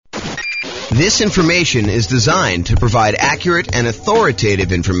This information is designed to provide accurate and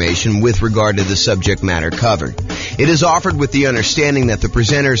authoritative information with regard to the subject matter covered. It is offered with the understanding that the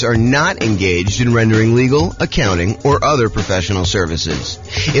presenters are not engaged in rendering legal, accounting, or other professional services.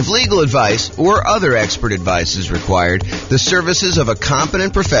 If legal advice or other expert advice is required, the services of a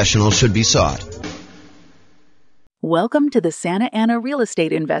competent professional should be sought. Welcome to the Santa Ana Real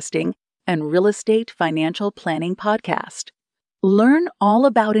Estate Investing and Real Estate Financial Planning Podcast. Learn all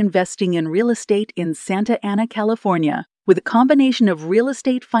about investing in real estate in Santa Ana, California, with a combination of real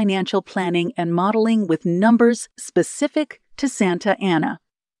estate financial planning and modeling with numbers specific to Santa Ana,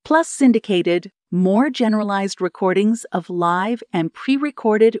 plus syndicated, more generalized recordings of live and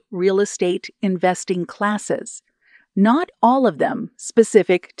pre-recorded real estate investing classes, not all of them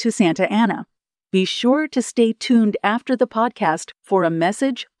specific to Santa Ana. Be sure to stay tuned after the podcast for a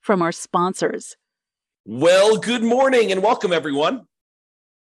message from our sponsors. Well, good morning and welcome, everyone.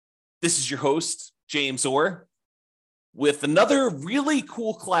 This is your host, James Orr, with another really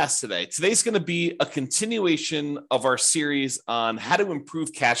cool class today. Today's going to be a continuation of our series on how to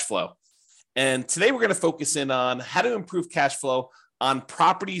improve cash flow. And today we're going to focus in on how to improve cash flow on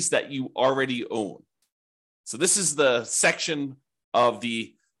properties that you already own. So this is the section of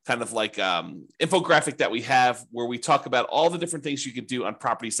the kind of like infographic that we have where we talk about all the different things you could do on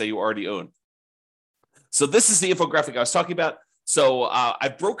properties that you already own. So this is the infographic I was talking about. So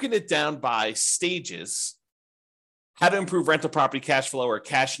I've broken it down by stages, how to improve rental property cash flow or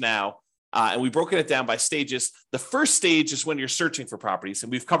cash now. And we've broken it down by stages. The first stage is when you're searching for properties.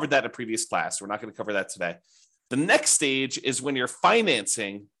 And we've covered that in a previous class. We're not going to cover that today. The next stage is when you're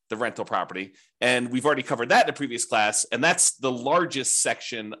financing the rental property. And we've already covered that in a previous class. And that's the largest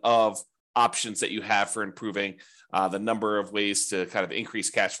section of options that you have for improving the number of ways to kind of increase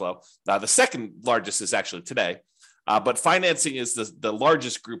cash flow. The second largest is actually today, but financing is the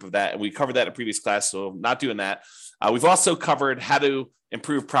largest group of that. And we covered that in a previous class, so I'm not doing that. We've also covered how to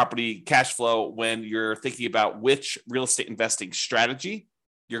improve property cash flow when you're thinking about which real estate investing strategy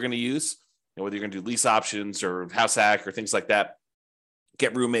you're going to use, whether you're going to do lease options or house hack or things like that.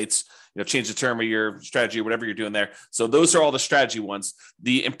 Get roommates, change the term of your strategy or whatever you're doing there. So those are all the strategy ones.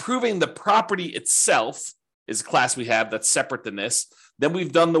 The improving the property itself is a class we have that's separate than this. Then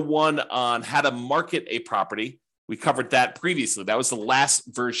we've done the one on how to market a property. We covered that previously. That was the last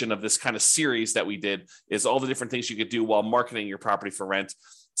version of this kind of series that we did, is all the different things you could do while marketing your property for rent.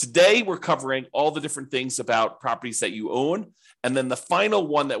 Today, we're covering all the different things about properties that you own. And then the final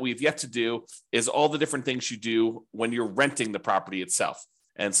one that we've yet to do is all the different things you do when you're renting the property itself.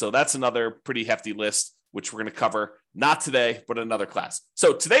 And so that's another pretty hefty list, which we're going to cover not today, but another class.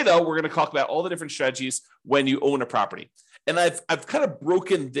 So today, though, we're going to talk about all the different strategies when you own a property. And I've kind of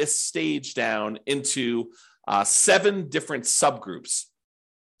broken this stage down into 7 different subgroups.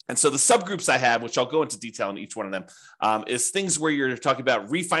 And so the subgroups I have, which I'll go into detail on each one of them, is things where you're talking about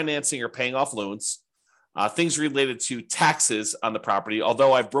refinancing or paying off loans, things related to taxes on the property,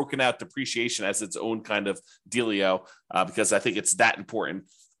 although I've broken out depreciation as its own kind of dealio because I think it's that important.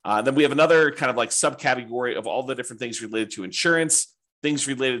 Then we have another kind of like subcategory of all the different things related to insurance, things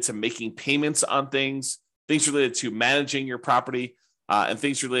related to making payments on things, things related to managing your property, and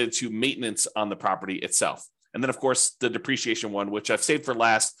things related to maintenance on the property itself. And then, of course, the depreciation one, which I've saved for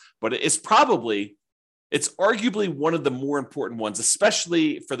last, but it's arguably one of the more important ones,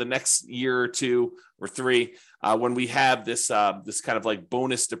 especially for the next year or 2 or 3, when we have this kind of like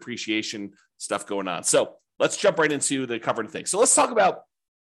bonus depreciation stuff going on. So let's jump right into the covered things. So let's talk about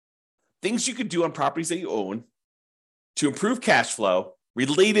things you could do on properties that you own to improve cash flow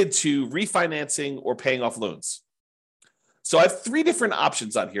related to refinancing or paying off loans. So I have 3 different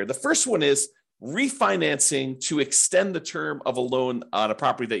options on here. The first one is refinancing to extend the term of a loan on a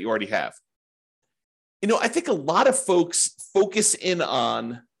property that you already have. I think a lot of folks focus in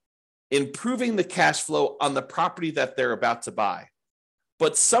on improving the cash flow on the property that they're about to buy.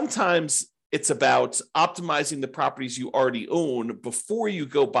 But sometimes it's about optimizing the properties you already own before you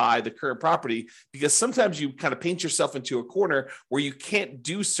go buy the current property, because sometimes you kind of paint yourself into a corner where you can't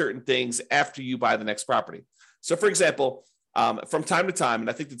do certain things after you buy the next property. So, for example, from time to time, and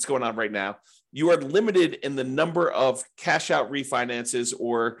I think that's going on right now, you are limited in the number of cash out refinances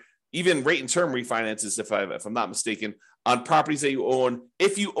or even rate and term refinances, if I'm not mistaken, on properties that you own,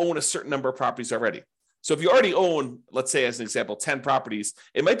 if you own a certain number of properties already. So if you already own, let's say as an example, 10 properties,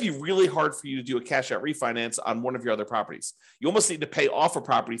 it might be really hard for you to do a cash out refinance on one of your other properties. You almost need to pay off a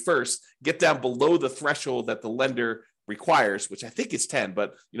property first, get down below the threshold that the lender requires, which I think is 10,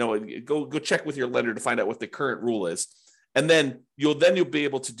 but go check with your lender to find out what the current rule is. And then you'll be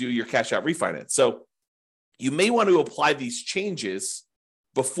able to do your cash out refinance. So you may want to apply these changes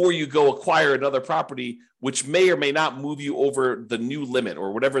before you go acquire another property, which may or may not move you over the new limit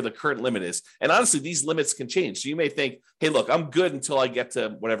or whatever the current limit is. And honestly, these limits can change. So you may think, hey, look, I'm good until I get to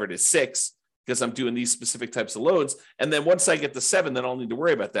whatever it is, 6, because I'm doing these specific types of loans. And then once I get to 7, then I'll need to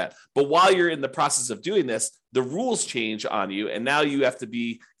worry about that. But while you're in the process of doing this, the rules change on you. And now you have to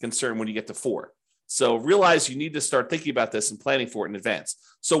be concerned when you get to 4. So realize you need to start thinking about this and planning for it in advance.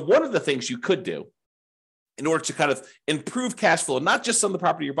 So one of the things you could do in order to kind of improve cash flow, not just on the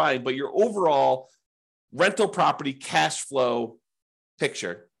property you're buying, but your overall rental property cash flow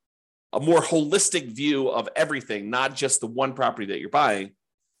picture, a more holistic view of everything, not just the one property that you're buying,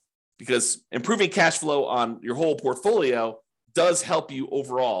 because improving cash flow on your whole portfolio does help you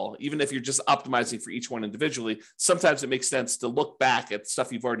overall, even if you're just optimizing for each one individually. Sometimes it makes sense to look back at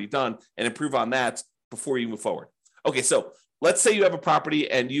stuff you've already done and improve on that before you move forward. Okay, so let's say you have a property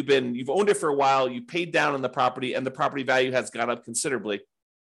and you've owned it for a while, you paid down on the property and the property value has gone up considerably.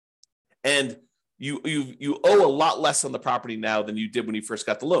 And you owe a lot less on the property now than you did when you first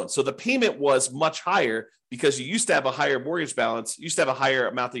got the loan. So the payment was much higher because you used to have a higher mortgage balance, you used to have a higher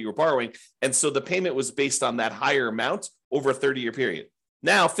amount that you were borrowing. And so the payment was based on that higher amount over a 30-year period.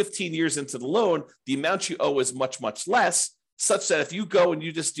 Now, 15 years into the loan, the amount you owe is much, much less, such that if you go and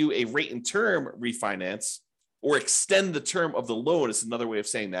you just do a rate and term refinance or extend the term of the loan, is another way of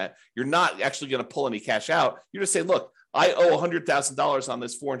saying that, you're not actually going to pull any cash out. You're just saying, look, I owe $100,000 on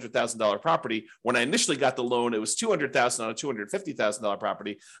this $400,000 property. When I initially got the loan, it was $200,000 on a $250,000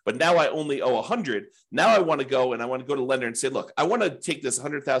 property, but now I only owe $100,000. Now I want to go to the lender and say, look, I want to take this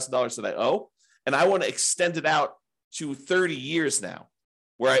 $100,000 that I owe, and I want to extend it out to 30 years now,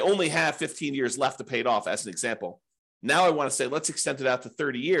 where I only have 15 years left to pay it off, as an example. Now I want to say, let's extend it out to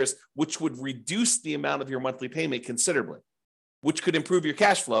 30 years, which would reduce the amount of your monthly payment considerably, which could improve your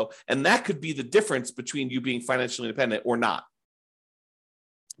cash flow. And that could be the difference between you being financially independent or not.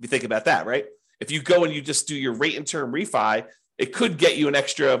 If you think about that, right? If you go and you just do your rate and term refi, it could get you an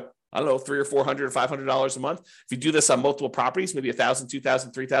extra, I don't know, $300 or $400 or $500 a month. If you do this on multiple properties, maybe $1,000,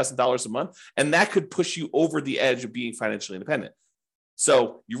 $2,000, $3,000 a month, and that could push you over the edge of being financially independent.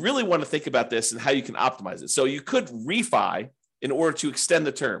 So you really want to think about this and how you can optimize it. So you could refi in order to extend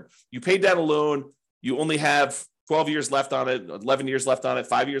the term. You paid down a loan, you only have 12 years left on it, 11 years left on it,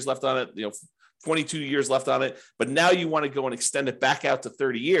 5 years left on it, 22 years left on it. But now you want to go and extend it back out to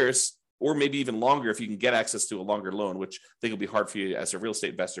 30 years, or maybe even longer if you can get access to a longer loan, which I think will be hard for you as a real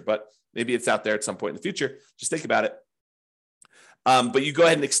estate investor, but maybe it's out there at some point in the future. Just think about it. But you go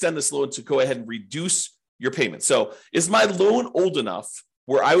ahead and extend this loan to go ahead and reduce your payment. So is my loan old enough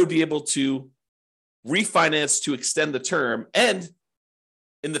where I would be able to refinance to extend the term? And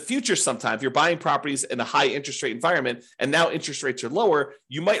in the future, sometime, if you're buying properties in a high interest rate environment and now interest rates are lower,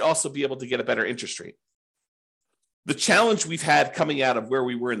 you might also be able to get a better interest rate. The challenge we've had coming out of where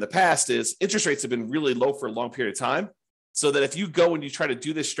we were in the past is interest rates have been really low for a long period of time. So that if you go and you try to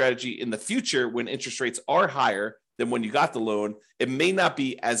do this strategy in the future when interest rates are higher than when you got the loan, it may not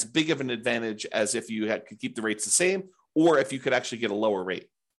be as big of an advantage as if you could keep the rates the same, or if you could actually get a lower rate.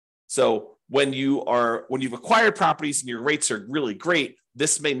 So when you've acquired properties and your rates are really great,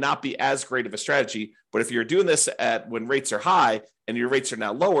 this may not be as great of a strategy. But if you're doing this when rates are high and your rates are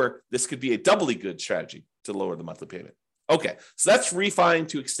now lower, this could be a doubly good strategy to lower the monthly payment. Okay, so that's refining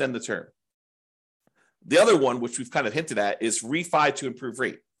to extend the term. The other one, which we've kind of hinted at, is refi to improve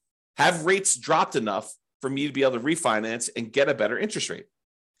rate. Have rates dropped enough for me to be able to refinance and get a better interest rate?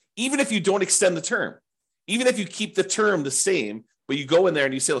 Even if you don't extend the term, even if you keep the term the same, but you go in there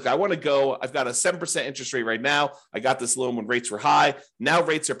and you say, look, I want to go, I've got a 7% interest rate right now. I got this loan when rates were high. Now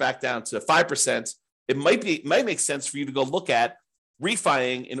rates are back down to 5%. It might make sense for you to go look at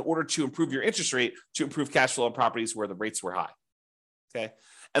refining in order to improve your interest rate, to improve cash flow on properties where the rates were high. Okay.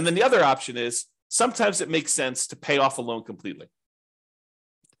 And then the other option is sometimes it makes sense to pay off a loan completely.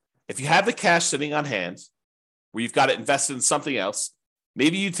 If you have the cash sitting on hand where you've got it invested in something else,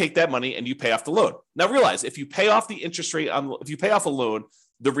 maybe you take that money and you pay off the loan. Now realize if you pay off the interest rate if you pay off a loan,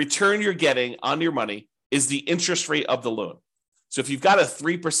 the return you're getting on your money is the interest rate of the loan. So if you've got a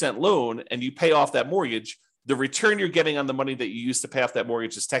 3% loan and you pay off that mortgage, the return you're getting on the money that you used to pay off that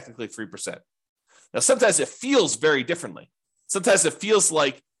mortgage is technically 3%. Now, sometimes it feels very differently. Sometimes it feels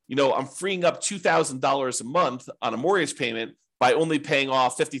like, I'm freeing up $2,000 a month on a mortgage payment by only paying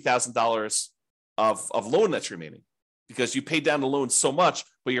off $50,000 of loan that's remaining, because you paid down the loan so much,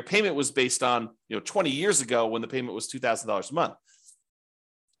 but your payment was based on 20 years ago when the payment was $2,000 a month.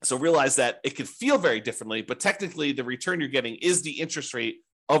 So realize that it could feel very differently, but technically the return you're getting is the interest rate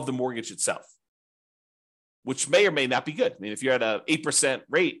of the mortgage itself, which may or may not be good. I mean, if you're at an 8%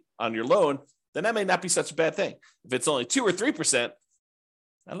 rate on your loan, then that may not be such a bad thing. If it's only 2 or 3%,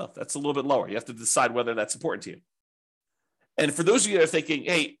 I don't know. That's a little bit lower. You have to decide whether that's important to you. And for those of you that are thinking,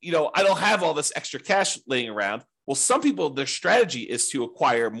 hey, I don't have all this extra cash laying around. Well, some people, their strategy is to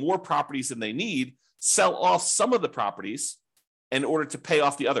acquire more properties than they need, sell off some of the properties in order to pay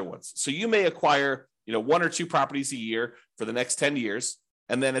off the other ones. So you may acquire, 1 or 2 properties a year for the next 10 years.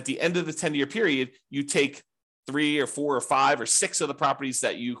 And then at the end of the 10-year period, you take 3 or 4 or 5 or 6 of the properties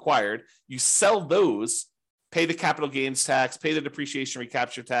that you acquired, you sell those, pay the capital gains tax, pay the depreciation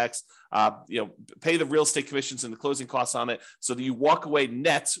recapture tax, pay the real estate commissions and the closing costs on it, so that you walk away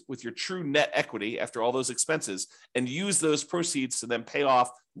net with your true net equity after all those expenses, and use those proceeds to then pay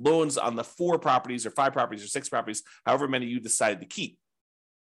off loans on the 4 properties or 5 properties or 6 properties, however many you decided to keep.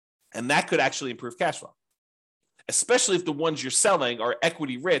 And that could actually improve cash flow, especially if the ones you're selling are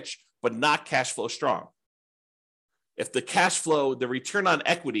equity rich, but not cash flow strong. If the cash flow, the return on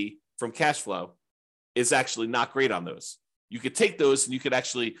equity from cash flow is actually not great on those, you could take those and you could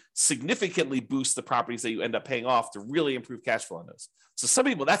actually significantly boost the properties that you end up paying off to really improve cash flow on those. So some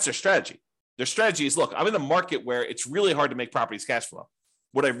people, that's their strategy. Their strategy is, look, I'm in a market where it's really hard to make properties cash flow.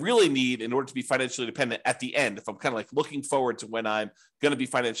 What I really need in order to be financially independent at the end, if I'm kind of like looking forward to when I'm going to be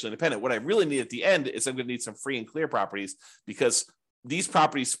financially independent, what I really need at the end is I'm going to need some free and clear properties, because these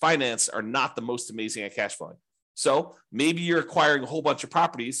properties financed are not the most amazing at cash flowing. So maybe you're acquiring a whole bunch of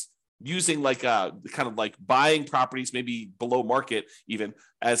properties using like kind of like buying properties, maybe below market even,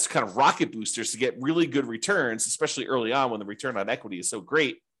 as kind of rocket boosters to get really good returns, especially early on when the return on equity is so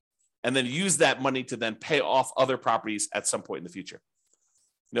great, and then use that money to then pay off other properties at some point in the future.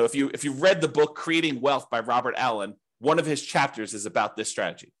 If you read the book Creating Wealth by Robert Allen, one of his chapters is about this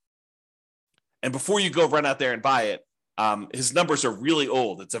strategy. And before you go run out there and buy it, his numbers are really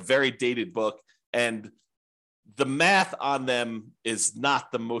old. It's a very dated book, and the math on them is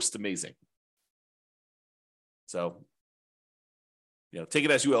not the most amazing. So, take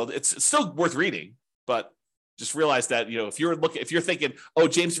it as you will. It's still worth reading, but just realize that, if you're thinking, oh,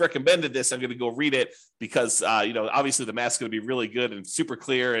 James recommended this, I'm going to go read it because, obviously the math's going to be really good and super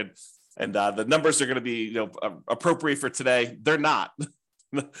clear, and the numbers are going to be, appropriate for today. They're not.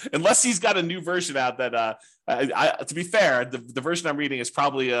 Unless he's got a new version out that, to be fair, the version I'm reading is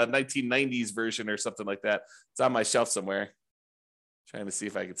probably a 1990s version or something like that. It's on my shelf somewhere. Trying to see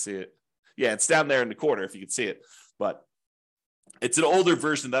if I can see it. Yeah, it's down there in the corner if you can see it. But it's an older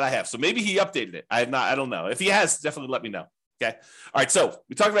version that I have. So maybe he updated it. I don't know. If he has, definitely let me know. Okay. All right. So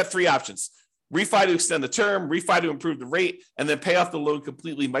we talked about 3 options. Refi to extend the term, refi to improve the rate, and then pay off the loan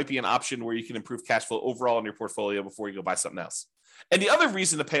completely might be an option where you can improve cash flow overall in your portfolio before you go buy something else. And the other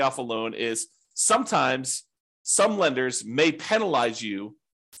reason to pay off a loan is sometimes some lenders may penalize you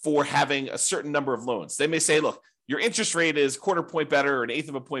for having a certain number of loans. They may say, look, your interest rate is 1/4 point better or 1/8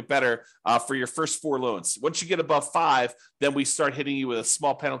 of a point better for your first 4 loans. Once you get above 5, then we start hitting you with a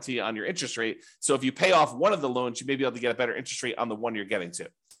small penalty on your interest rate. So if you pay off one of the loans, you may be able to get a better interest rate on the one you're getting to.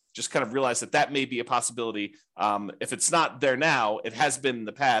 Just kind of realize that may be a possibility. If it's not there now, it has been in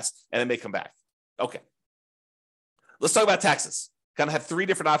the past, and it may come back. Okay. Let's talk about taxes. Kind of have 3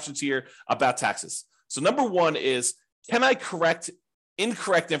 different options here about taxes. So number 1 is, can I correct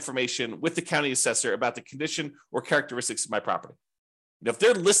incorrect information with the county assessor about the condition or characteristics of my property? If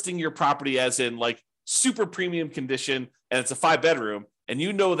they're listing your property as in like super premium condition and it's a 5-bedroom, and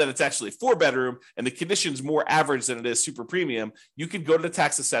you know that it's actually a 4-bedroom and the condition's more average than it is super premium, you could go to the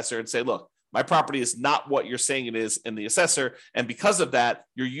tax assessor and say, look, my property is not what you're saying it is in the assessor. And because of that,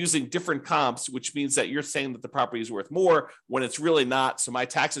 you're using different comps, which means that you're saying that the property is worth more when it's really not. So my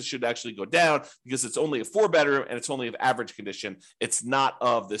taxes should actually go down because it's only a 4-bedroom and it's only of average condition. It's not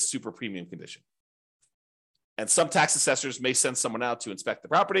of this super premium condition. And some tax assessors may send someone out to inspect the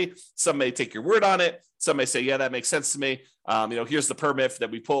property. Some may take your word on it. Some may say, yeah, that makes sense to me. Here's the permit that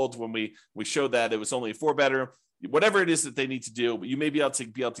we pulled when we showed that it was only a 4-bedroom. Whatever it is that they need to do, but you may be able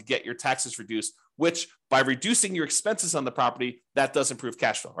to get your taxes reduced, which by reducing your expenses on the property, that does improve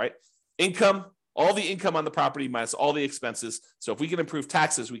cash flow, right? Income, all the income on the property minus all the expenses. So if we can improve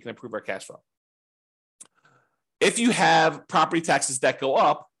taxes, we can improve our cash flow. If you have property taxes that go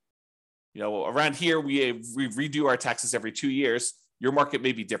up, around here, we redo our taxes every 2 years. Your market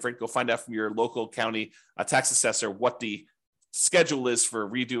may be different. Go find out from your local county tax assessor what the schedule is for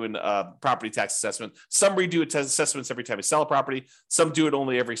redoing property tax assessment. Some redo assessments every time you sell a property. Some do it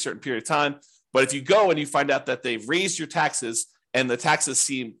only every certain period of time. But if you go and you find out that they've raised your taxes and the taxes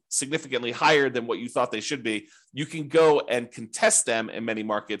seem significantly higher than what you thought they should be, you can go and contest them in many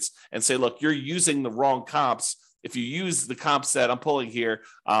markets and say, look, you're using the wrong comps. If you use the comps that I'm pulling here,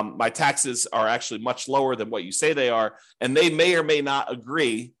 my taxes are actually much lower than what you say they are. And they may or may not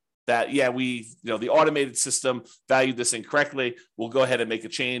agree that, yeah, the automated system valued this incorrectly. We'll go ahead and make a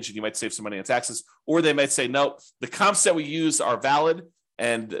change and you might save some money on taxes. Or they might say, no, the comps that we use are valid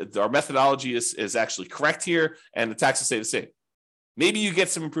and our methodology is actually correct here and the taxes stay the same. Maybe you get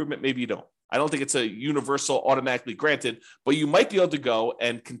some improvement, maybe you don't. I don't think it's a universal automatically granted, but you might be able to go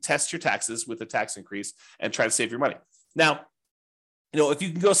and contest your taxes with a tax increase and try to save your money. Now, if you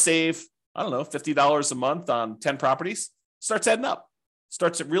can go save, I don't know, $50 a month on 10 properties, starts adding up.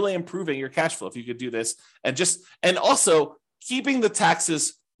 Starts really improving your cash flow if you could do this. And also keeping the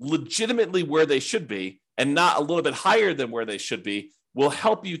taxes legitimately where they should be and not a little bit higher than where they should be will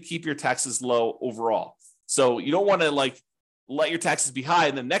help you keep your taxes low overall. So you don't want to let your taxes be high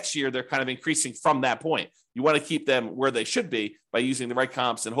and then next year they're kind of increasing from that point. You want to keep them where they should be by using the right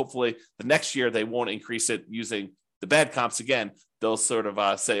comps, and hopefully the next year they won't increase it using the bad comps again. They'll sort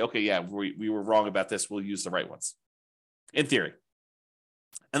of say, okay, yeah, we were wrong about this. We'll use the right ones, in theory.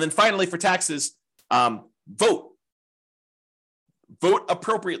 And then finally, for taxes, vote. Vote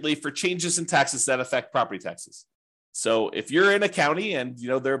appropriately for changes in taxes that affect property taxes. So if you're in a county and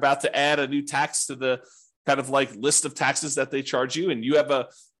they're about to add a new tax to the kind of list of taxes that they charge you, and you have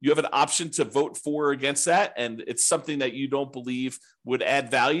an option to vote for or against that, and it's something that you don't believe would add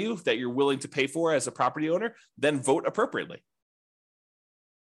value that you're willing to pay for as a property owner, then vote appropriately.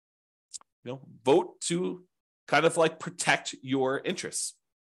 Vote to kind of protect your interests.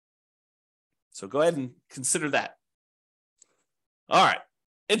 So go ahead and consider that. All right,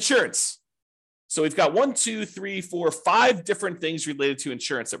 insurance. So we've got 5 different things related to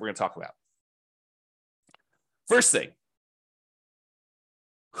insurance that we're going to talk about. First thing,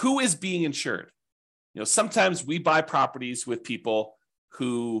 who is being insured? Sometimes we buy properties with people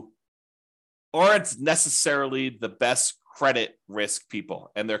who aren't necessarily the best credit risk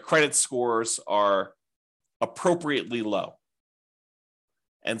people, and their credit scores are appropriately low.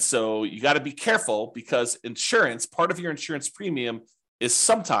 And so you got to be careful because insurance, part of your insurance premium is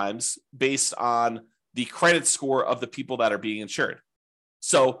sometimes based on the credit score of the people that are being insured.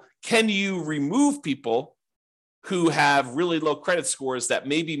 So can you remove people who have really low credit scores that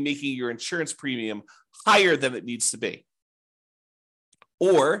may be making your insurance premium higher than it needs to be?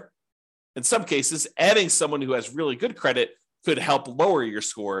 Or in some cases, adding someone who has really good credit could help lower your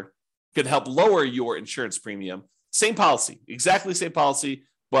score, could help lower your insurance premium. Same policy, exactly same policy,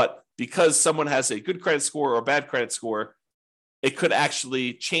 but because someone has a good credit score or a bad credit score, it could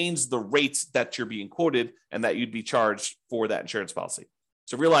actually change the rates that you're being quoted and that you'd be charged for that insurance policy.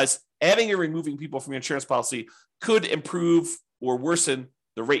 So realize adding or removing people from your insurance policy could improve or worsen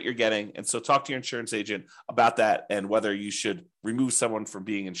the rate you're getting. And so talk to your insurance agent about that and whether you should remove someone from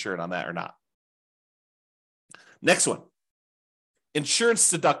being insured on that or not. Next one,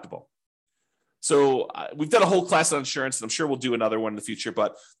 insurance deductible. So we've done a whole class on insurance, and I'm sure we'll do another one in the future.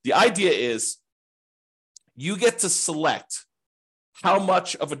 But the idea is you get to select how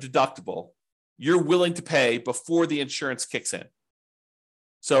much of a deductible you're willing to pay before the insurance kicks in.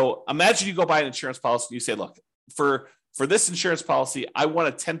 So imagine you go buy an insurance policy and you say, look, for this insurance policy, I want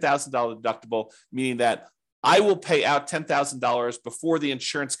a $10,000 deductible, meaning that I will pay out $10,000 before the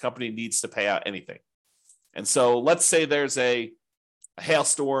insurance company needs to pay out anything. And so let's say there's a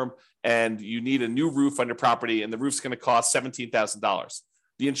hailstorm and you need a new roof on your property and the roof's going to cost $17,000.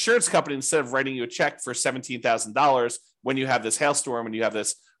 The insurance company, instead of writing you a check for $17,000 when you have this hailstorm and you have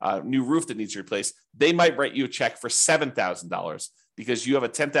this new roof that needs replaced, they might write you a check for $7,000 because you have a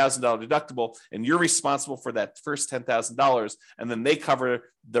 $10,000 deductible and you're responsible for that first $10,000, and then they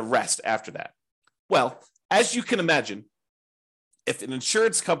cover the rest after that. Well, as you can imagine, if an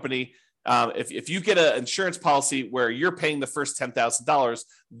insurance company, if you get an insurance policy where you're paying the first $10,000,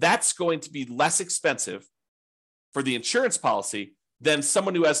 that's going to be less expensive for the insurance policy than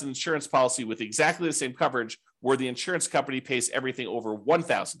someone who has an insurance policy with exactly the same coverage where the insurance company pays everything over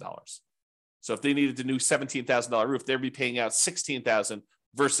 $1,000. So if they needed a new $17,000 roof, they'd be paying out $16,000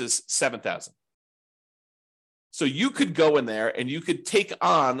 versus $7,000. So you could go in there and you could take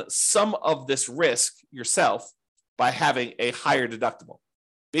on some of this risk yourself by having a higher deductible.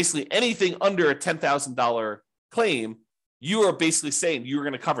 Basically, anything under a $10,000 claim, you are basically saying you're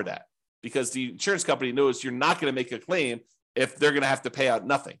going to cover that because the insurance company knows you're not going to make a claim if they're going to have to pay out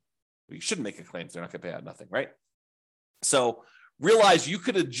nothing. Well, you shouldn't make a claim if they're not going to pay out nothing, right? So realize you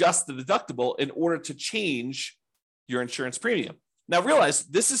could adjust the deductible in order to change your insurance premium. Now realize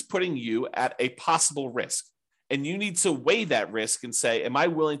this is putting you at a possible risk, and you need to weigh that risk and say, am I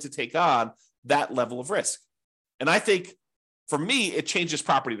willing to take on that level of risk? And I think for me, it changes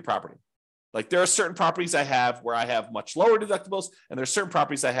property to property. Like there are certain properties I have where I have much lower deductibles, and there are certain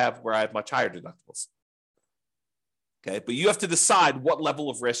properties I have where I have much higher deductibles. Okay, but you have to decide what level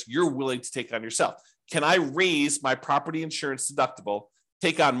of risk you're willing to take on yourself. Can I raise my property insurance deductible,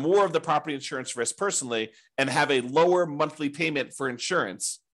 take on more of the property insurance risk personally, and have a lower monthly payment for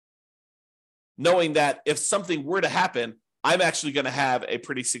insurance, knowing that if something were to happen, I'm actually going to have a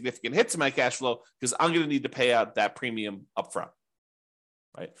pretty significant hit to my cash flow because I'm going to need to pay out that premium upfront,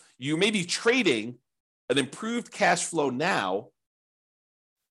 right? You may be trading an improved cash flow now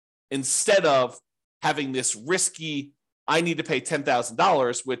instead of having this risky, I need to pay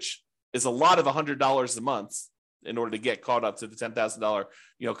 $10,000, which is a lot of $100 a month in order to get caught up to the $10,000,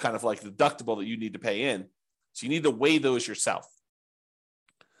 kind of like deductible that you need to pay in. So you need to weigh those yourself.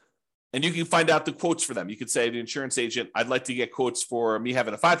 And you can find out the quotes for them. You could say to the insurance agent, I'd like to get quotes for me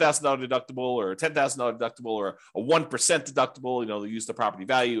having a $5,000 deductible or a $10,000 deductible or a 1% deductible. They'll use the property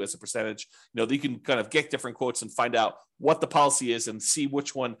value as a percentage. You can kind of get different quotes and find out what the policy is and see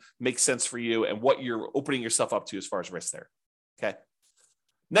which one makes sense for you and what you're opening yourself up to as far as risk there. Okay.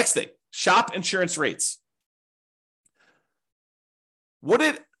 Next thing, shop insurance rates. Would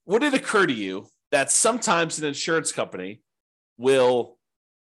it occur to you that sometimes an insurance company will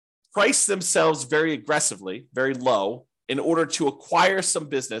price themselves very aggressively, very low, in order to acquire some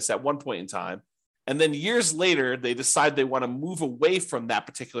business at one point in time, and then years later, they decide they want to move away from that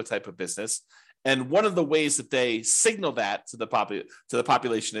particular type of business? And one of the ways that they signal that to the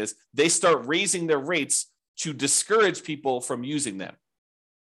population is they start raising their rates to discourage people from using them.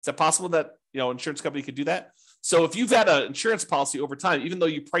 Is that possible that insurance company could do that? So if you've had an insurance policy over time, even though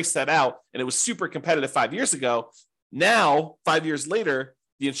you priced that out and it was super competitive 5 years ago, now 5 years later,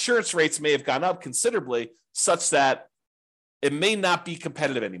 the insurance rates may have gone up considerably such that it may not be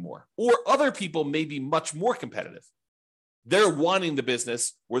competitive anymore. Or other people may be much more competitive. They're wanting the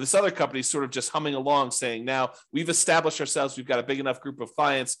business where this other company is sort of just humming along saying, now we've established ourselves, we've got a big enough group of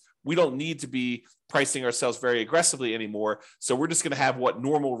clients, we don't need to be pricing ourselves very aggressively anymore. So we're just going to have what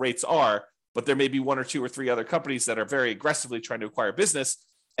normal rates are, but there may be one or two or three other companies that are very aggressively trying to acquire business.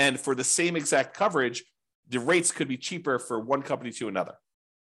 And for the same exact coverage, the rates could be cheaper for one company to another.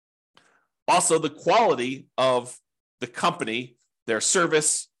 Also, the quality of the company, their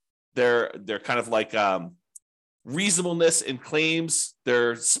service, their kind of like reasonableness in claims,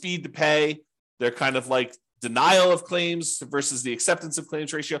 their speed to pay, their kind of like denial of claims versus the acceptance of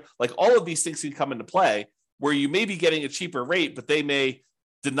claims ratio, like all of these things can come into play where you may be getting a cheaper rate, but they may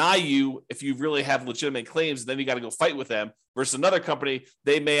deny you if you really have legitimate claims, and then you got to go fight with them, versus another company,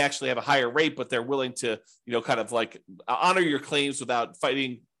 they may actually have a higher rate, but they're willing to, kind of like honor your claims without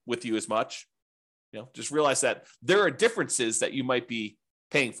fighting with you as much. Just realize that there are differences that you might be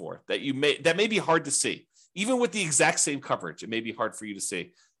paying for that may be hard to see. Even with the exact same coverage, it may be hard for you to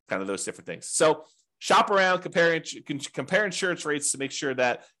see kind of those different things. So shop around, compare insurance rates to make sure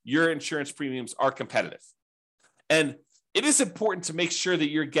that your insurance premiums are competitive. And it is important to make sure that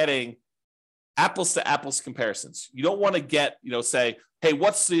you're getting apples to apples comparisons. You don't want to get, say, hey,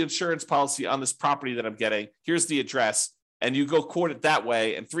 what's the insurance policy on this property that I'm getting? Here's the address. And you go quote it that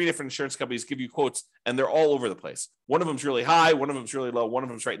way, and three different insurance companies give you quotes, and they're all over the place. One of them's really high, one of them's really low, one of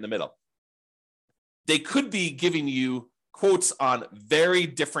them's right in the middle. They could be giving you quotes on very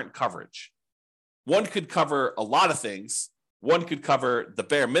different coverage. One could cover a lot of things. One could cover the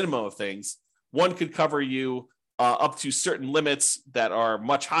bare minimum of things. One could cover you up to certain limits that are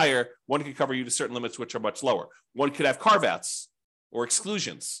much higher. One could cover you to certain limits which are much lower. One could have carve-outs or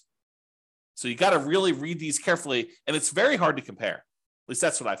exclusions. So you got to really read these carefully, and it's very hard to compare. At least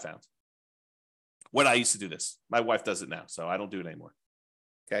that's what I found when I used to do this. My wife does it now, so I don't do it anymore.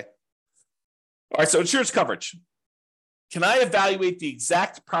 Okay. All right, so insurance coverage. Can I evaluate the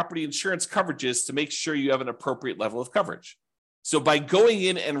exact property insurance coverages to make sure you have an appropriate level of coverage? So by going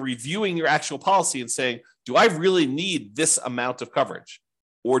in and reviewing your actual policy and saying, do I really need this amount of coverage?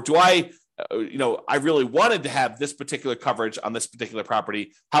 Or do I really wanted to have this particular coverage on this particular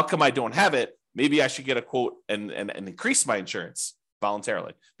property. How come I don't have it? Maybe I should get a quote and increase my insurance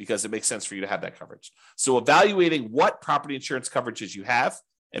voluntarily because it makes sense for you to have that coverage. So evaluating what property insurance coverages you have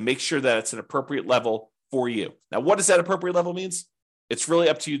and make sure that it's an appropriate level for you. Now, what does that appropriate level means? It's really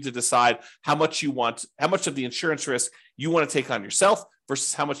up to you to decide how much of the insurance risk you want to take on yourself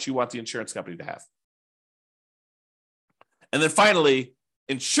versus how much you want the insurance company to have. And then finally,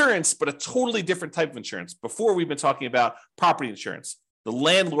 insurance, but a totally different type of insurance. Before, we've been talking about property insurance, the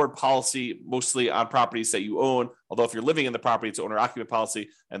landlord policy, mostly on properties that you own. Although if you're living in the property, it's owner-occupant policy,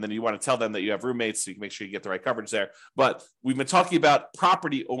 and then you want to tell them that you have roommates so you can make sure you get the right coverage there. But we've been talking about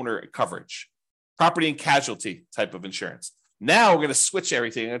property owner coverage, property and casualty type of insurance. Now we're going to switch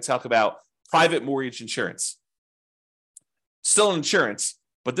everything and talk about private mortgage insurance. Still insurance,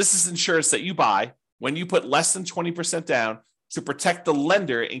 but this is insurance that you buy when you put less than 20% down to protect the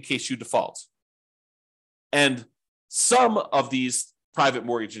lender in case you default. And some of these private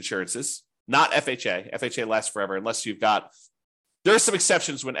mortgage insurances, not FHA. FHA lasts forever unless you've got, there are some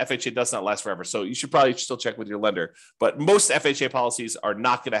exceptions when FHA does not last forever. So you should probably still check with your lender. But most FHA policies are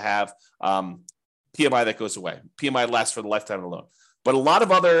not going to have PMI that goes away. PMI lasts for the lifetime of the loan. But a lot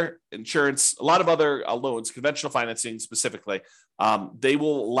of other insurance, a lot of other loans, conventional financing specifically, they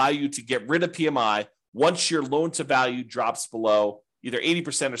will allow you to get rid of PMI once your loan to value drops below either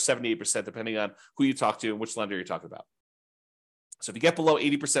 80% or 78%, depending on who you talk to and which lender you're talking about. So if you get below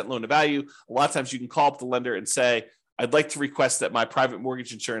 80% loan to value, a lot of times you can call up the lender and say, I'd like to request that my private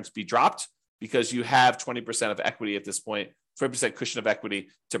mortgage insurance be dropped because you have 20% of equity at this point, 20% cushion of equity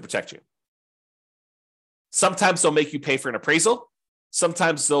to protect you. Sometimes they'll make you pay for an appraisal.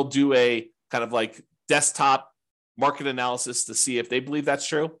 Sometimes they'll do a kind of like desktop market analysis to see if they believe that's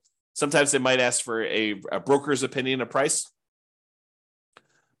true. Sometimes they might ask for a broker's opinion of price.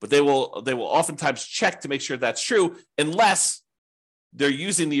 But they will oftentimes check to make sure that's true, unless they're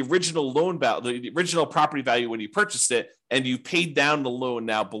using the original loan value, the original property value when you purchased it, and you paid down the loan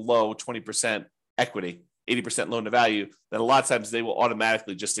now below 20% equity, 80% loan to value. Then a lot of times they will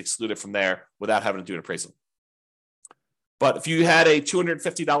automatically just exclude it from there without having to do an appraisal. But if you had a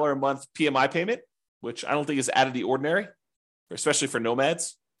 $250 a month PMI payment, which I don't think is out of the ordinary, especially for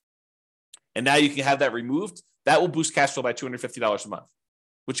nomads, and now you can have that removed, that will boost cash flow by $250 a month,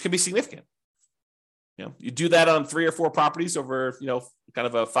 which can be significant. You do that on 3 or 4 properties over, kind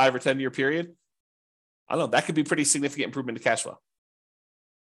of a 5 or 10 year period. I don't know, that could be pretty significant improvement to cash flow.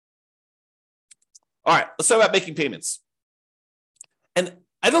 All right, let's talk about making payments. And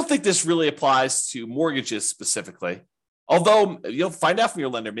I don't think this really applies to mortgages specifically, although you'll find out from your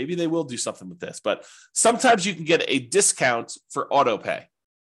lender, maybe they will do something with this, but sometimes you can get a discount for auto pay.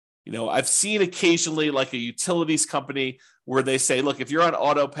 I've seen occasionally like a utilities company where they say, look, if you're on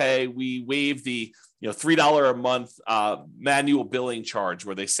auto pay, we waive the $3 a month manual billing charge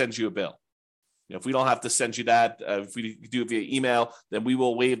where they send you a bill. If we don't have to send you that, if we do it via email, then we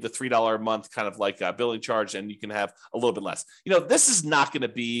will waive the $3 a month kind of like billing charge, and you can have a little bit less. This is not going to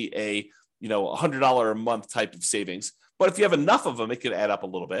be a $100 a month type of savings, but if you have enough of them, it could add up a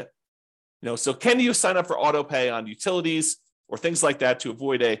little bit. So can you sign up for auto pay on utilities or things like that to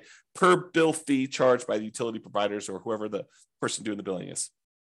avoid a per bill fee charged by the utility providers or whoever the person doing the billing is?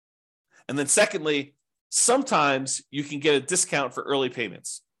 And then secondly, sometimes you can get a discount for early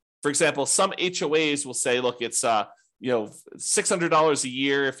payments. For example, some HOAs will say, look, it's $600 a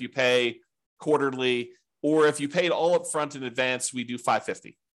year if you pay quarterly, or if you paid all up front in advance, we do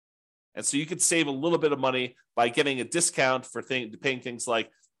 $550. And so you could save a little bit of money by getting a discount for paying things like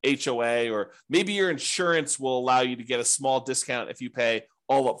HOA, or maybe your insurance will allow you to get a small discount if you pay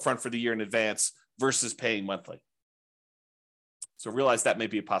all up front for the year in advance versus paying monthly. So realize that may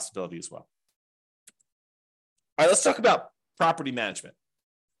be a possibility as well. All right, let's talk about property management.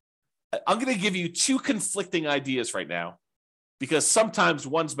 I'm going to give you 2 conflicting ideas right now because sometimes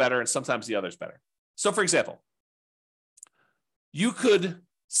one's better and sometimes the other's better. So for example, you could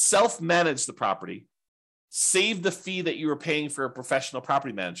self-manage the property, save the fee that you were paying for a professional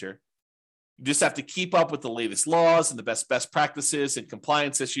property manager. You just have to keep up with the latest laws and the best practices and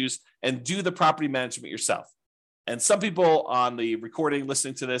compliance issues and do the property management yourself. And some people on the recording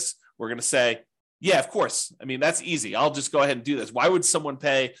listening to this were going to say, yeah, of course. I mean, that's easy. I'll just go ahead and do this. Why would someone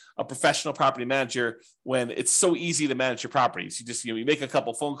pay a professional property manager when it's so easy to manage your properties? You just, you make a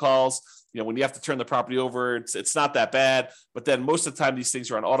couple phone calls. When you have to turn the property over, it's not that bad. But then most of the time, these things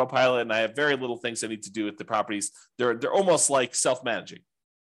are on autopilot, and I have very little things I need to do with the properties. They're almost like self-managing.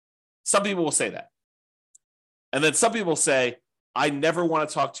 Some people will say that. And then some people will say, I never want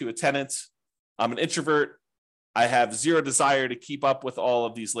to talk to a tenant. I'm an introvert. I have zero desire to keep up with all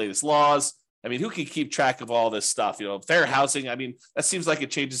of these latest laws. I mean, who can keep track of all this stuff? Fair housing. I mean, that seems like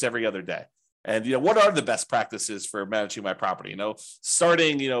it changes every other day. And, what are the best practices for managing my property?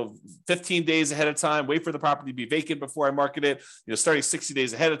 Starting, 15 days ahead of time, wait for the property to be vacant before I market it, starting 60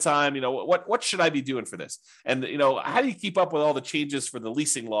 days ahead of time, what should I be doing for this? And, how do you keep up with all the changes for the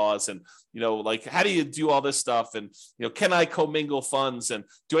leasing laws? And, how do you do all this stuff? And, can I commingle funds? And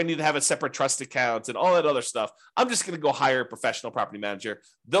do I need to have a separate trust account and all that other stuff? I'm just going to go hire a professional property manager.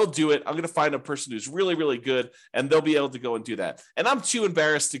 They'll do it. I'm going to find a person who's really, really good, and they'll be able to go and do that. And I'm too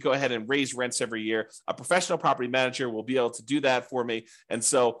embarrassed to go ahead and raise rent every year. A professional property manager will be able to do that for me. And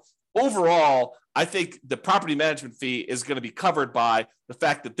so overall, I think the property management fee is going to be covered by the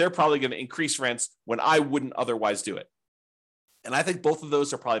fact that they're probably going to increase rents when I wouldn't otherwise do it. And I think both of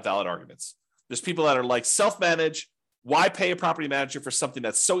those are probably valid arguments. There's people that are like self-manage, Why pay a property manager for something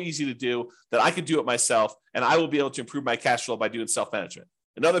that's so easy to do that I could do it myself and I will be able to improve my cash flow by doing self-management?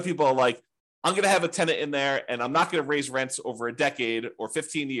 And other people are like, I'm going to have a tenant in there and I'm not going to raise rents over a decade or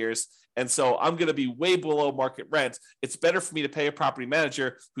 15 years. And so I'm going to be way below market rent. It's better for me to pay a property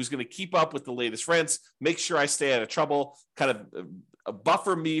manager who's going to keep up with the latest rents, make sure I stay out of trouble, kind of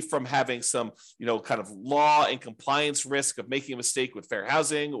buffer me from having some, kind of law and compliance risk of making a mistake with fair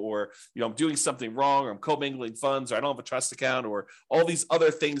housing, or, I'm doing something wrong, or I'm commingling funds, or I don't have a trust account, or all these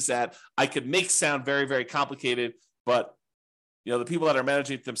other things that I could make sound very, very complicated. But, the people that are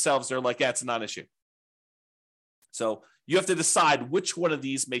managing it themselves, they're like, yeah, it's a non-issue. So you have to decide which one of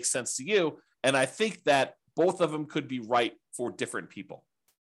these makes sense to you. And I think that both of them could be right for different people.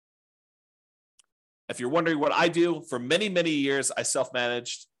 If you're wondering what I do, for many, many years, I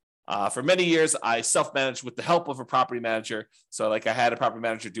self-managed. For many years, I self-managed with the help of a property manager. So I had a property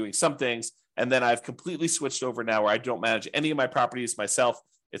manager doing some things, and then I've completely switched over now where I don't manage any of my properties myself.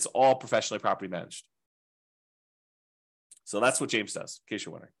 It's all professionally property managed. So that's what James does, in case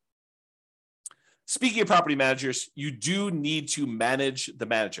you're wondering. Speaking of property managers, you do need to manage the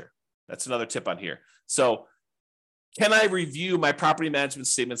manager. That's another tip on here. So can I review my property management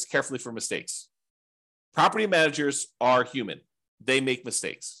statements carefully for mistakes? Property managers are human. They make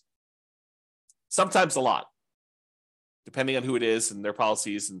mistakes. Sometimes a lot, depending on who it is and their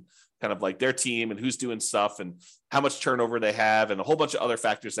policies and kind of like their team and who's doing stuff and how much turnover they have and a whole bunch of other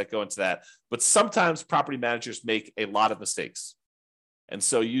factors that go into that. But sometimes property managers make a lot of mistakes. And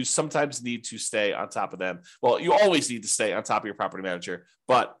so you sometimes need to stay on top of them. Well, you always need to stay on top of your property manager,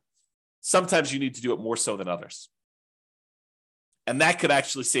 but sometimes you need to do it more so than others. And that could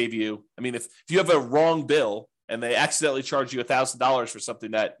actually save you. I mean, if you have a wrong bill and they accidentally charge you $1,000 for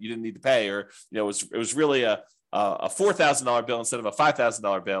something that you didn't need to pay, or it was really a $4,000 bill instead of a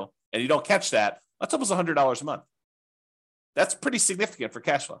 $5,000 bill, and you don't catch that, that's almost $100 a month. That's pretty significant for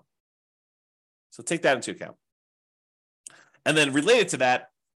cash flow. So take that into account. And then related to that,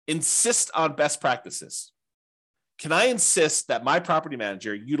 insist on best practices. Can I insist that my property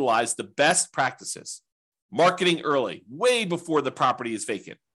manager utilize the best practices? Marketing early, way before the property is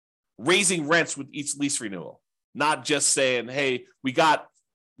vacant. Raising rents with each lease renewal. Not just saying, hey, we got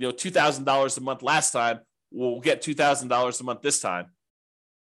 $2,000 a month last time, we'll get $2,000 a month this time.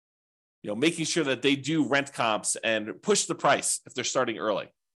 Making sure that they do rent comps and push the price if they're starting early.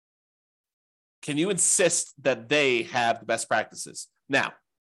 Can you insist that they have the best practices? Now,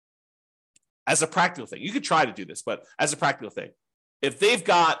 as a practical thing, you could try to do this, but as a practical thing, if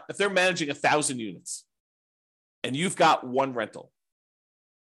they're managing 1,000 units and you've got one rental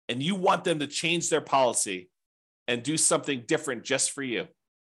and you want them to change their policy and do something different just for you,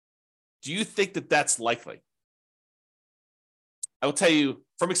 do you think that that's likely? I will tell you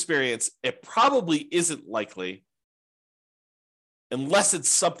from experience, it probably isn't likely unless it's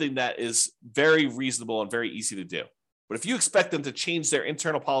something that is very reasonable and very easy to do. But if you expect them to change their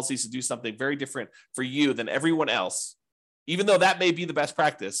internal policies to do something very different for you than everyone else, even though that may be the best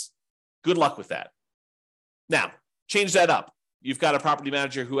practice, good luck with that. Now, change that up. You've got a property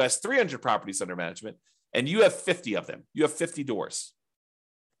manager who has 300 properties under management, and you have 50 of them. You have 50 doors.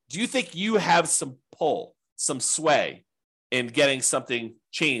 Do you think you have some pull, some sway in getting something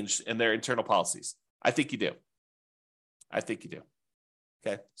changed in their internal policies? I think you do.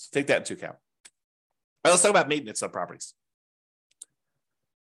 Okay, so take that into account. All right, let's talk about maintenance on properties.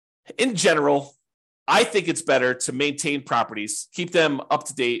 In general, I think it's better to maintain properties, keep them up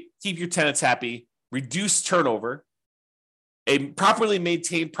to date, keep your tenants happy, reduce turnover. A properly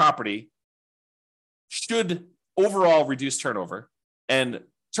maintained property should overall reduce turnover, and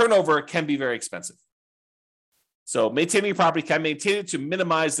turnover can be very expensive. So maintaining your property, can maintain it to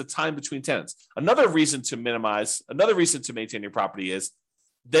minimize the time between tenants. Another reason to maintain your property is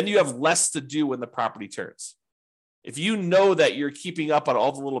then you have less to do when the property turns. If you know that you're keeping up on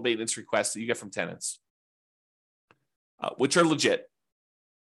all the little maintenance requests that you get from tenants, which are legit,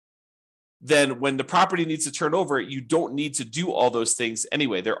 then when the property needs to turn over, you don't need to do all those things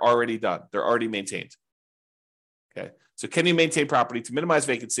anyway. They're already done. They're already maintained. Okay. So can you maintain property to minimize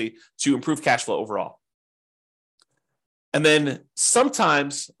vacancy, to improve cash flow overall? And then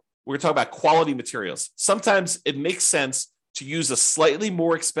sometimes we're talking about quality materials. Sometimes it makes sense to use a slightly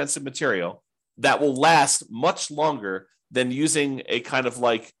more expensive material that will last much longer than using a kind of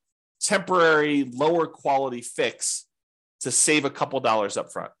like temporary lower quality fix to save a couple dollars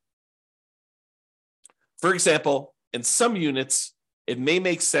up front. For example, in some units, it may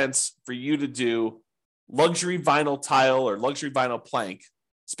make sense for you to do luxury vinyl tile or luxury vinyl plank,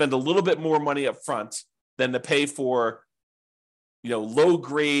 spend a little bit more money up front than to pay for low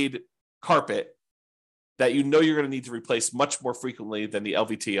grade carpet that you know you're going to need to replace much more frequently than the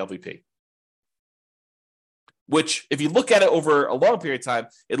LVT, LVP. Which, if you look at it over a long period of time,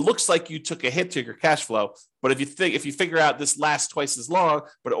 it looks like you took a hit to your cash flow. But if you figure out this lasts twice as long,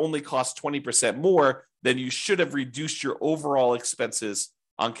 but it only costs 20% more, then you should have reduced your overall expenses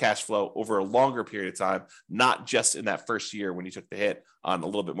on cash flow over a longer period of time, not just in that first year when you took the hit on a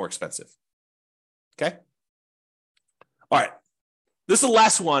little bit more expensive. Okay? All right. This is the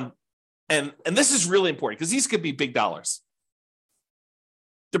last one. And this is really important because these could be big dollars.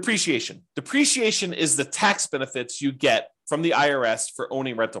 Depreciation. Depreciation is the tax benefits you get from the IRS for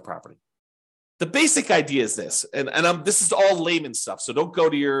owning rental property. The basic idea is this, and this is all layman stuff. So don't go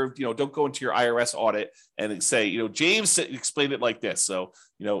into your IRS audit and say, James explained it like this. So,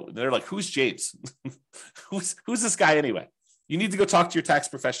 they're like, who's James? who's this guy anyway? You need to go talk to your tax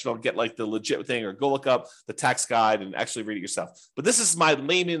professional and get like the legit thing, or go look up the tax guide and actually read it yourself. But this is my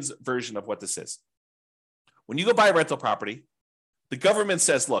layman's version of what this is. When you go buy a rental property, the government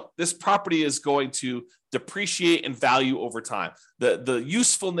says, look, this property is going to depreciate in value over time. The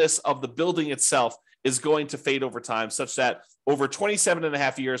usefulness of the building itself is going to fade over time, such that over 27 and a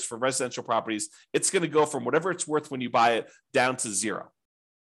half years for residential properties, it's going to go from whatever it's worth when you buy it down to zero.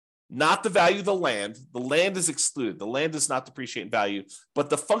 Not the value of the land. The land is excluded. The land does not depreciate in value, but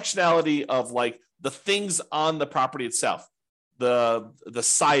the functionality of like the things on the property itself, the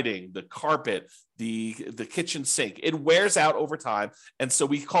siding, the carpet, the kitchen sink, it wears out over time. And so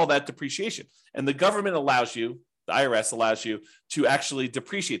we call that depreciation. And the government allows you, the IRS allows you to actually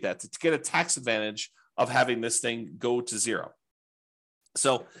depreciate that, to get a tax advantage of having this thing go to zero.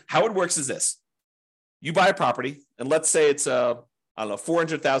 So how it works is this. You buy a property, and let's say it's a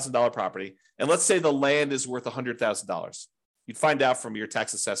 $400,000 property. And let's say the land is worth $100,000. You'd find out from your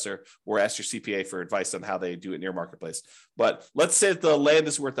tax assessor or ask your CPA for advice on how they do it in your marketplace. But let's say that the land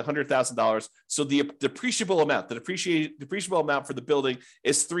is worth $100,000. So the depreciable amount for the building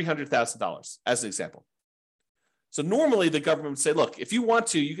is $300,000 as an example. So normally the government would say, look, if you want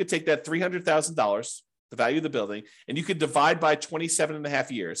to, you could take that $300,000, the value of the building, and you could divide by 27 and a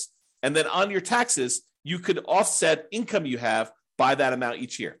half years. And then on your taxes, you could offset income you have by that amount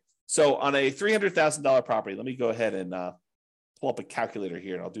each year. So on a $300,000 property, let me go ahead and pull up a calculator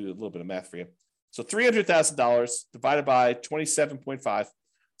here, and I'll do a little bit of math for you. So $300,000 divided by 27.5.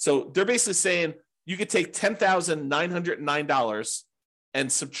 So they're basically saying you could take $10,909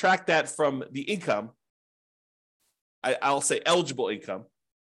 and subtract that from the income. I'll say eligible income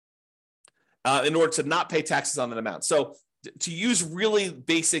in order to not pay taxes on that amount. So to use really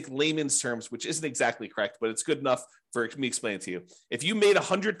basic layman's terms, which isn't exactly correct, but it's good enough for me to explain it to you. If you made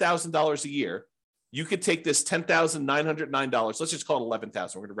 $100,000 a year, you could take this $10,909. Let's just call it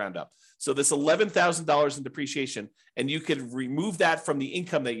 $11,000. We're going to round up. So this $11,000 in depreciation, and you could remove that from the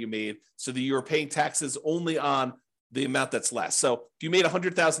income that you made so that you're paying taxes only on the amount that's less. So if you made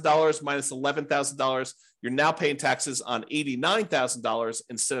 $100,000 minus $11,000, you're now paying taxes on $89,000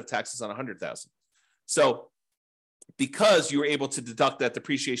 instead of taxes on $100,000. So because you were able to deduct that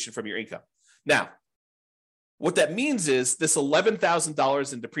depreciation from your income. Now, what that means is this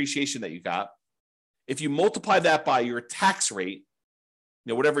 $11,000 in depreciation that you got, if you multiply that by your tax rate,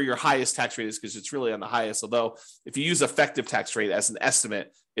 whatever your highest tax rate is, because it's really on the highest, although if you use effective tax rate as an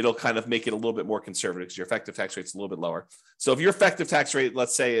estimate, it'll kind of make it a little bit more conservative because your effective tax rate is a little bit lower. So if your effective tax rate,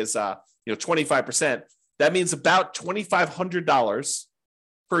 let's say, is 25%, that means about $2,500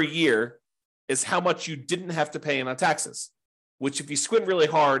 per year is how much you didn't have to pay in on taxes, which if you squint really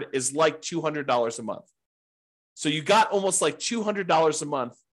hard is like $200 a month. So you got almost like $200 a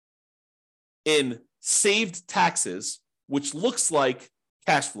month in saved taxes, which looks like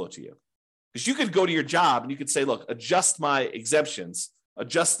cash flow to you. Because you could go to your job and you could say, look, adjust my exemptions,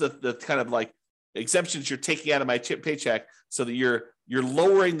 adjust the kind of like exemptions you're taking out of my paycheck so that you're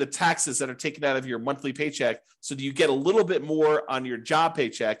lowering the taxes that are taken out of your monthly paycheck so that you get a little bit more on your job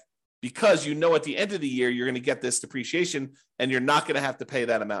paycheck, because at the end of the year, you're going to get this depreciation and you're not going to have to pay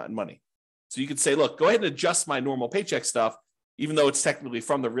that amount in money. So you could say, look, go ahead and adjust my normal paycheck stuff, even though it's technically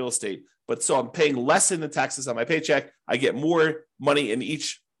from the real estate. But so I'm paying less in the taxes on my paycheck. I get more money in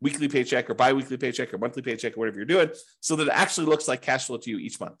each weekly paycheck or biweekly paycheck or monthly paycheck or whatever you're doing, so that it actually looks like cash flow to you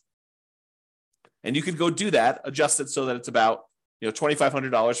each month. And you could go do that, adjust it so that it's about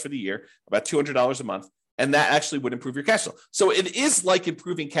 $2,500 for the year, about $200 a month. And that actually would improve your cash flow. So it is like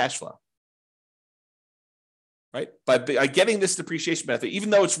improving cash flow, right? By getting this depreciation benefit, even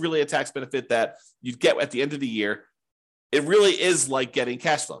though it's really a tax benefit that you'd get at the end of the year, it really is like getting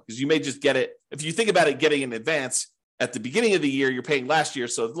cash flow, because you may just get it. If you think about it, getting in advance at the beginning of the year, you're paying last year.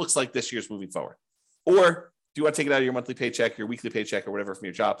 So it looks like this year's moving forward. Or if you want to take it out of your monthly paycheck, your weekly paycheck, or whatever from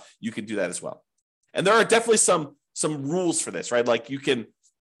your job, you can do that as well. And there are definitely some rules for this, right? Like if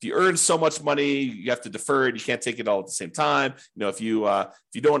you earn so much money, you have to defer it. You can't take it all at the same time. If you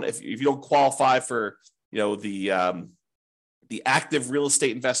don't qualify for, the active real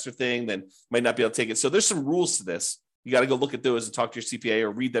estate investor thing, then you might not be able to take it. So there's some rules to this. You got to go look at those and talk to your CPA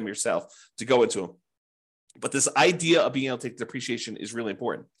or read them yourself to go into them. But this idea of being able to take depreciation is really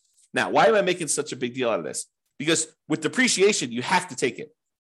important. Now, why am I making such a big deal out of this? Because with depreciation, you have to take it.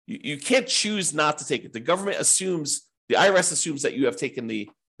 You can't choose not to take it. The IRS assumes that you have taken the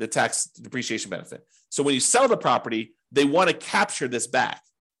tax depreciation benefit. So when you sell the property, they want to capture this back.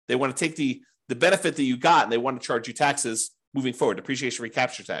 They want to take the benefit that you got and they want to charge you taxes moving forward, depreciation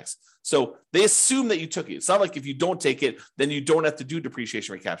recapture tax. So they assume that you took it. It's not like if you don't take it, then you don't have to do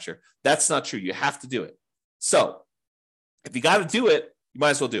depreciation recapture. That's not true. You have to do it. So if you got to do it, you might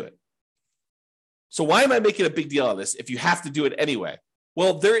as well do it. So why am I making a big deal of this if you have to do it anyway?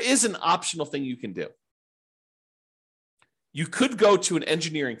 Well, there is an optional thing you can do. You could go to an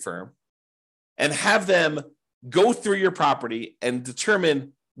engineering firm and have them go through your property and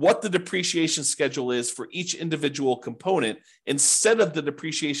determine what the depreciation schedule is for each individual component instead of the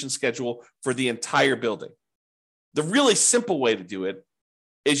depreciation schedule for the entire building. The really simple way to do it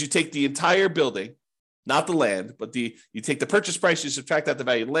is you take the entire building, not the land, but you take the purchase price, you subtract out the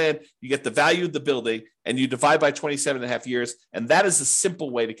value of the land, you get the value of the building, and you divide by 27 and a half years, and that is a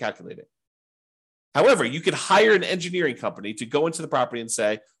simple way to calculate it. However, you could hire an engineering company to go into the property and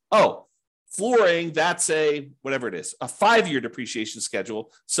say, oh, flooring, that's a 5-year depreciation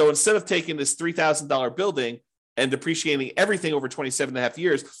schedule. So instead of taking this $3,000 building and depreciating everything over 27 and a half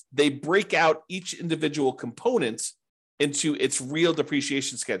years, they break out each individual component into its real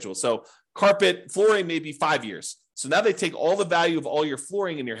depreciation schedule. So flooring may be 5 years. So now they take all the value of all your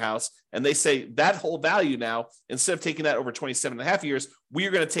flooring in your house and they say that whole value now, instead of taking that over 27 and a half years, we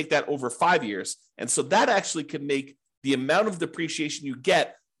are going to take that over 5 years. And so that actually can make the amount of depreciation you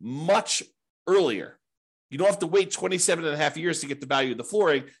get much earlier. You don't have to wait 27 and a half years to get the value of the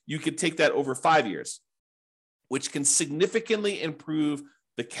flooring. You can take that over 5 years, which can significantly improve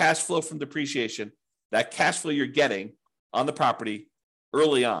the cash flow from depreciation, that cash flow you're getting on the property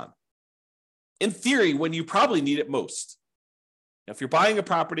early on. In theory, when you probably need it most. If you're buying a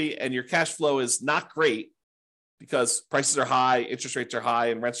property and your cash flow is not great because prices are high, interest rates are high,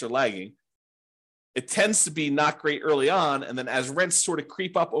 and rents are lagging, it tends to be not great early on. And then as rents sort of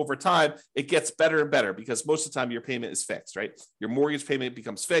creep up over time, it gets better and better because most of the time your payment is fixed, right? Your mortgage payment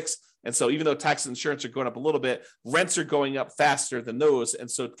becomes fixed. And so even though tax and insurance are going up a little bit, rents are going up faster than those.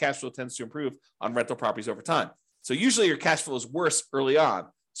 And so cash flow tends to improve on rental properties over time. So usually your cash flow is worse early on.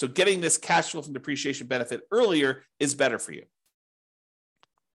 So getting this cash flow from depreciation benefit earlier is better for you.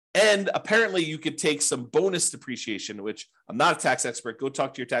 And apparently you could take some bonus depreciation, which I'm not a tax expert. Go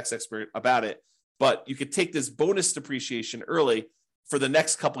talk to your tax expert about it. But you could take this bonus depreciation early for the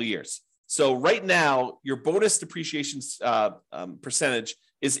next couple of years. So right now, your bonus depreciation percentage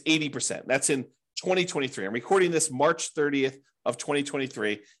is 80%. That's in 2023. I'm recording this March 30th of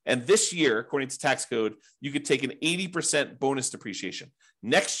 2023. And this year, according to tax code, you could take an 80% bonus depreciation.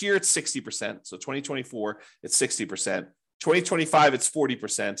 Next year, it's 60%. So 2024, it's 60%. 2025, it's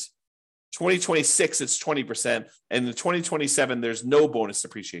 40%. 2026, it's 20%. And in 2027, there's no bonus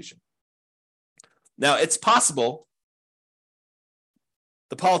depreciation. Now, it's possible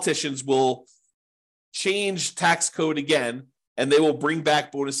the politicians will change tax code again, and they will bring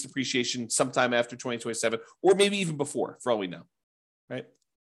back bonus depreciation sometime after 2027, or maybe even before, for all we know, right?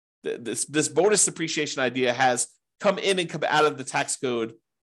 This bonus depreciation idea has come in and come out of the tax code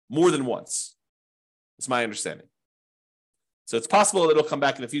more than once. It's my understanding. So it's possible that it'll come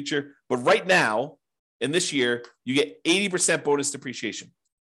back in the future, but right now, in this year, you get 80% bonus depreciation.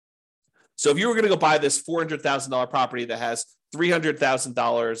 So if you were going to go buy this $400,000 property that has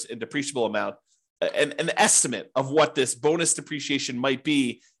 $300,000 in depreciable amount, an estimate of what this bonus depreciation might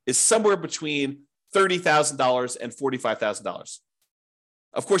be is somewhere between $30,000 and $45,000.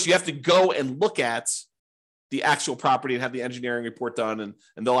 Of course, you have to go and look at the actual property and have the engineering report done, and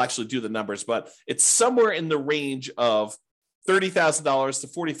they'll actually do the numbers. But it's somewhere in the range of $30,000 to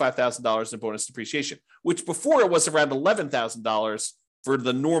 $45,000 in bonus depreciation, which before it was around $11,000 for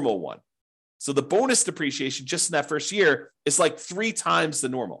the normal one. So the bonus depreciation just in that first year is like 3 times the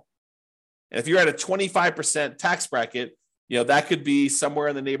normal. And if you're at a 25% tax bracket, that could be somewhere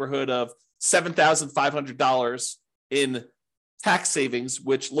in the neighborhood of $7,500 in tax savings,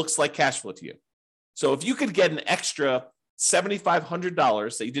 which looks like cash flow to you. So if you could get an extra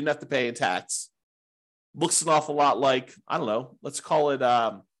 $7,500 that you didn't have to pay in tax, looks an awful lot like, I don't know, let's call it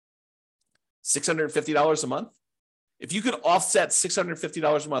 $650 a month. If you could offset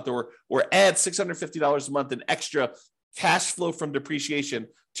 $650 a month or add $650 a month in extra cash flow from depreciation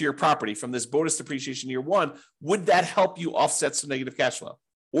to your property from this bonus depreciation year one, would that help you offset some negative cash flow?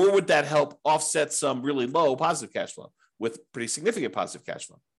 Or would that help offset some really low positive cash flow with pretty significant positive cash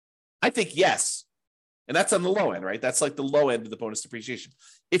flow? I think yes. And that's on the low end, right? That's like the low end of the bonus depreciation.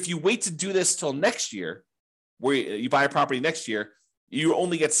 If you wait to do this till next year, where you buy a property next year, you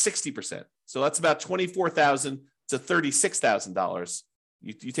only get 60%. So that's about $24,000 to $36,000.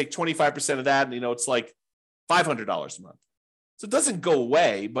 You take 25% of that, and it's like $500 a month. So it doesn't go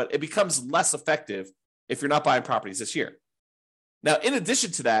away, but it becomes less effective if you're not buying properties this year. Now, in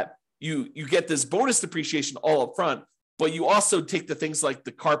addition to that, you get this bonus depreciation all up front, but you also take the things like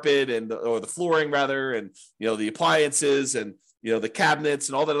the carpet or the flooring rather, and the appliances and the cabinets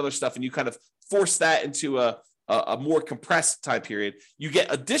and all that other stuff, and you kind of force that into a more compressed time period. You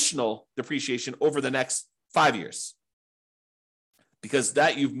get additional depreciation over the next 5 years because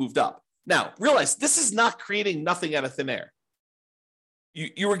that you've moved up. Now, realize this is not creating nothing out of thin air.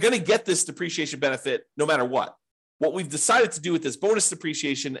 You were going to get this depreciation benefit no matter what. What we've decided to do with this bonus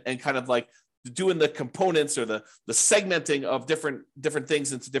depreciation and kind of like doing the components or the segmenting of different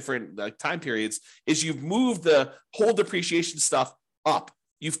things into different time periods is you've moved the whole depreciation stuff up.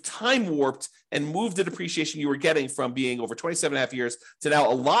 You've time warped and moved the depreciation you were getting from being over 27 and a half years to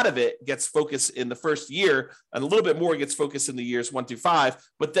now a lot of it gets focused in the first year and a little bit more gets focused in the years 1 through 5.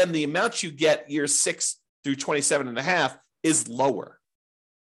 But then the amount you get years 6 through 27 and a half is lower.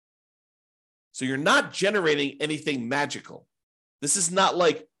 So you're not generating anything magical. This is not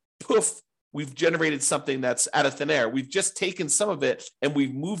like, poof, we've generated something that's out of thin air. We've just taken some of it and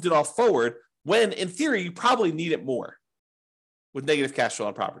we've moved it all forward when, in theory, you probably need it more with negative cash flow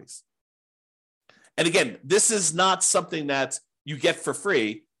on properties. And again, this is not something that you get for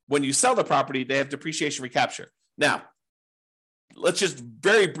free. When you sell the property, they have depreciation recapture. Now, let's just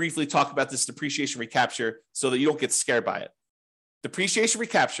very briefly talk about this depreciation recapture so that you don't get scared by it. Depreciation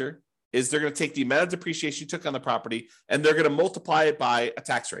recapture is they're going to take the amount of depreciation you took on the property and they're going to multiply it by a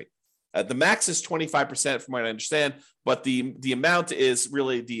tax rate. The max is 25% from what I understand, but the amount is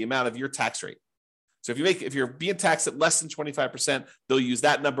really the amount of your tax rate. So if you're being taxed at less than 25%, they'll use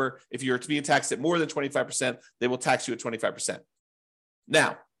that number. If you're being taxed at more than 25%, they will tax you at 25%.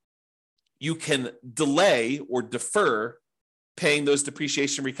 Now, you can delay or defer paying those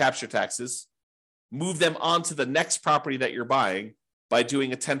depreciation recapture taxes, move them onto the next property that you're buying by doing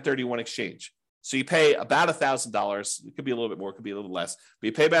a 1031 exchange. So you pay about $1,000. It could be a little bit more, it could be a little less, but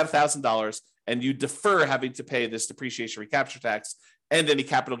you pay about $1,000 and you defer having to pay this depreciation recapture tax and any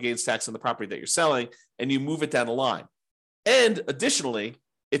capital gains tax on the property that you're selling, and you move it down the line. And additionally,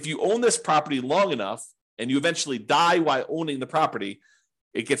 if you own this property long enough and you eventually die while owning the property,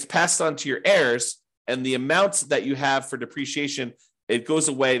 it gets passed on to your heirs, and the amount that you have for depreciation, it goes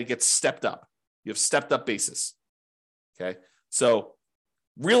away and it gets stepped up. You have stepped up basis. Okay. So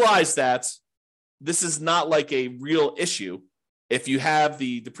realize that this is not like a real issue. If you have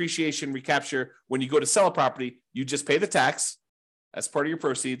the depreciation recapture, when you go to sell a property, you just pay the tax as part of your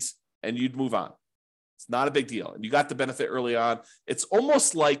proceeds and you'd move on. It's not a big deal. And you got the benefit early on. It's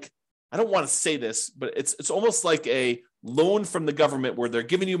almost like, I don't want to say this, but it's almost like a loan from the government where they're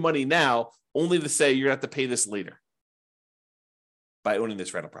giving you money now only to say you're going to have to pay this later by owning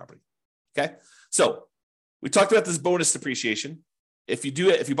this rental property. Okay. So we talked about this bonus depreciation. If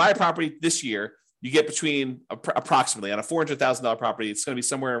you buy a property this year, you get between approximately on a $400,000 property, it's going to be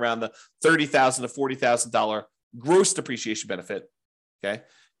somewhere around the $30,000 to $40,000 gross depreciation benefit. Okay.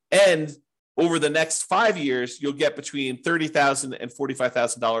 And over the next 5 years, you'll get between $30,000 and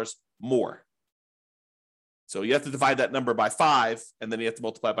 $45,000 more. So you have to divide that number by 5, and then you have to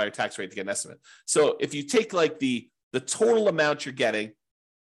multiply by your tax rate to get an estimate. So if you take like the total amount you're getting,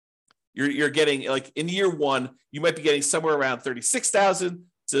 you're getting like in year one, you might be getting somewhere around $36,000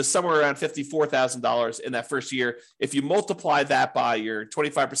 to somewhere around $54,000 in that first year. If you multiply that by your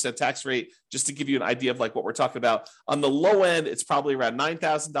 25% tax rate, just to give you an idea of like what we're talking about, on the low end, it's probably around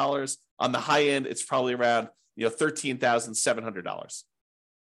 $9,000. On the high end, it's probably around $13,700.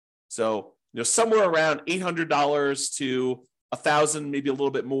 So somewhere around $800 to $1,000, maybe a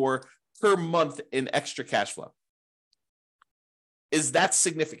little bit more per month in extra cash flow. Is that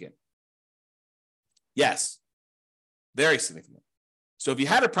significant? Yes, very significant. So if you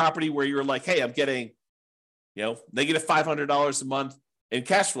had a property where you were like, hey, I'm getting, negative $500 a month in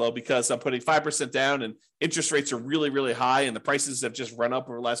cash flow because I'm putting 5% down and interest rates are really, really high and the prices have just run up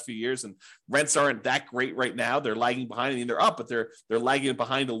over the last few years and rents aren't that great right now. They're lagging behind. I mean, they're up, but they're lagging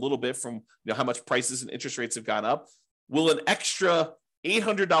behind a little bit from how much prices and interest rates have gone up. Will an extra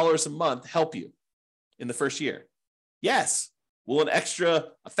 $800 a month help you in the first year? Yes. Will an extra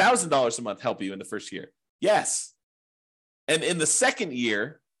 $1,000 a month help you in the first year? Yes. And in the second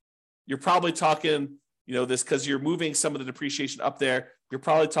year, you're probably talking, this because you're moving some of the depreciation up there. You're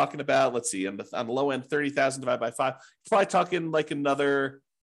probably talking about, let's see, on the low end, 30,000 divided by 5. You're probably talking like another,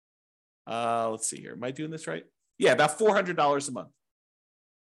 let's see here. Am I doing this right? Yeah, about $400 a month.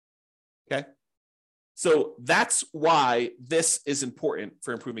 Okay. So that's why this is important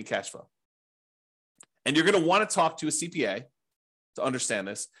for improving cash flow. And you're going to want to talk to a CPA to understand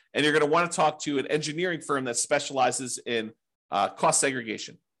this. And you're going to want to talk to an engineering firm that specializes in cost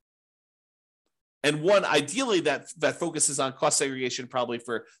segregation. And one ideally that focuses on cost segregation probably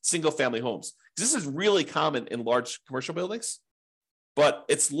for single family homes. This is really common in large commercial buildings, but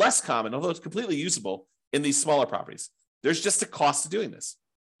it's less common, although it's completely usable, in these smaller properties. There's just a cost to doing this.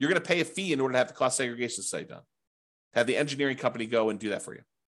 You're going to pay a fee in order to have the cost segregation study done. Have the engineering company go and do that for you.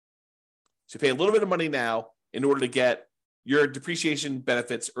 So you pay a little bit of money now in order to get your depreciation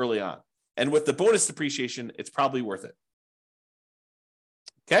benefits early on. And with the bonus depreciation, it's probably worth it.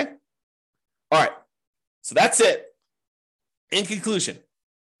 Okay? All right. So that's it. In conclusion,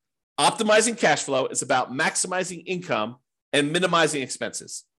 optimizing cash flow is about maximizing income and minimizing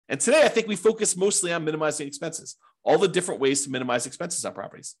expenses. And today, I think we focus mostly on minimizing expenses, all the different ways to minimize expenses on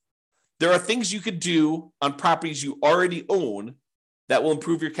properties. There are things you could do on properties you already own that will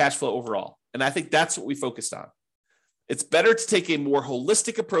improve your cash flow overall. And I think that's what we focused on. It's better to take a more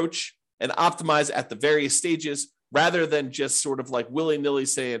holistic approach and optimize at the various stages rather than just sort of like willy-nilly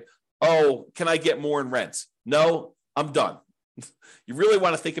saying, oh, can I get more in rent? No, I'm done. You really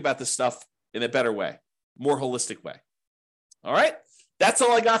want to think about this stuff in a better way, more holistic way. All right. That's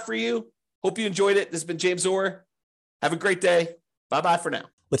all I got for you. Hope you enjoyed it. This has been James Orr. Have a great day. Bye-bye for now.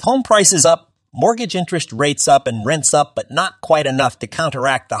 With home prices up, mortgage interest rates up, and rents up, but not quite enough to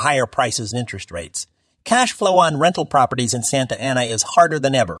counteract the higher prices and interest rates, cash flow on rental properties in Santa Ana is harder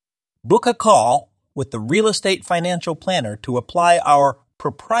than ever. Book a call with the Real Estate Financial Planner to apply our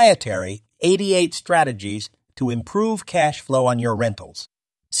proprietary 88 strategies to improve cash flow on your rentals.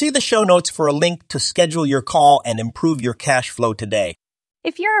 See the show notes for a link to schedule your call and improve your cash flow today.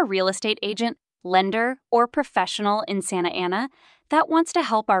 If you're a real estate agent, lender, or professional in Santa Ana that wants to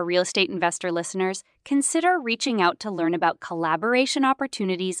help our real estate investor listeners, consider reaching out to learn about collaboration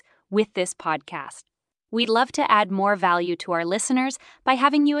opportunities with this podcast. We'd love to add more value to our listeners by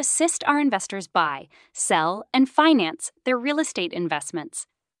having you assist our investors buy, sell, and finance their real estate investments.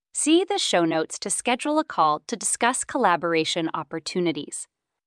 See the show notes to schedule a call to discuss collaboration opportunities.